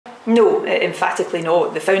No, emphatically no.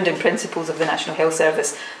 The founding principles of the National Health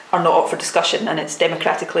Service are not up for discussion, and it's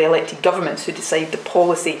democratically elected governments who decide the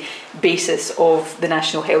policy basis of the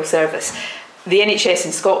National Health Service. The NHS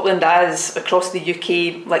in Scotland, as across the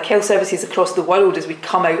UK, like health services across the world as we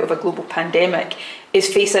come out of a global pandemic,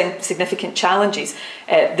 is facing significant challenges.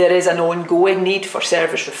 There is an ongoing need for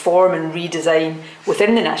service reform and redesign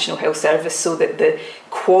within the National Health Service so that the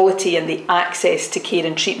quality and the access to care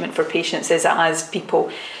and treatment for patients is as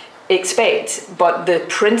people expect. But the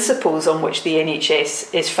principles on which the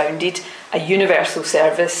NHS is founded, a universal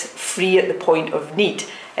service free at the point of need,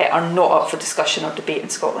 are not up for discussion or debate in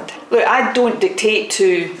Scotland. Look, I don't dictate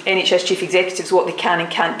to NHS chief executives what they can and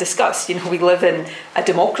can't discuss. You know, we live in a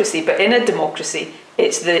democracy, but in a democracy,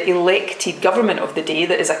 it's the elected government of the day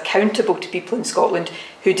that is accountable to people in Scotland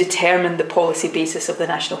who determine the policy basis of the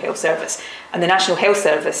National Health Service. And the National Health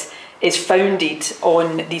Service is founded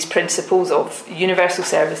on these principles of universal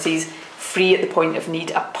services, free at the point of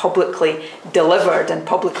need, a publicly delivered and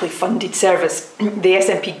publicly funded service. The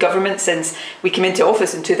SNP government, since we came into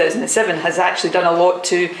office in 2007, has actually done a lot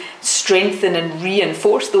to strengthen and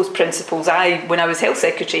reinforce those principles. When I was Health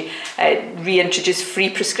Secretary, reintroduced free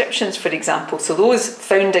prescriptions, for example. So those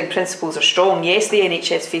founding principles are strong. Yes, the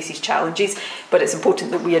NHS faces challenges, but it's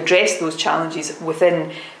important that we address those challenges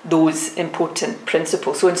within those important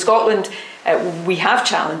principles. So in Scotland, we have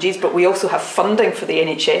challenges, but we also have funding for the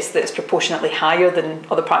NHS that is proportionately higher than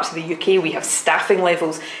other parts of the UK. We have staffing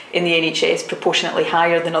levels in the NHS proportionately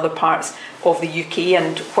higher than other parts of the UK.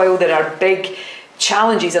 And while there are big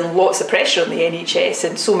challenges and lots of pressure on the NHS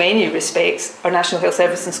in so many respects, our National Health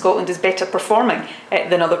Service in Scotland is better performing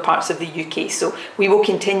than other parts of the UK. So we will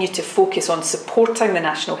continue to focus on supporting the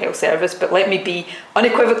National Health Service, but let me be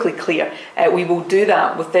unequivocally clear, we will do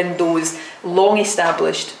that within those long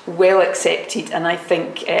established, well accepted and I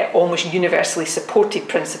think almost universally supported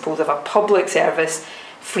principles of a public service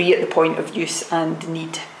free at the point of use and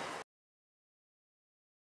need.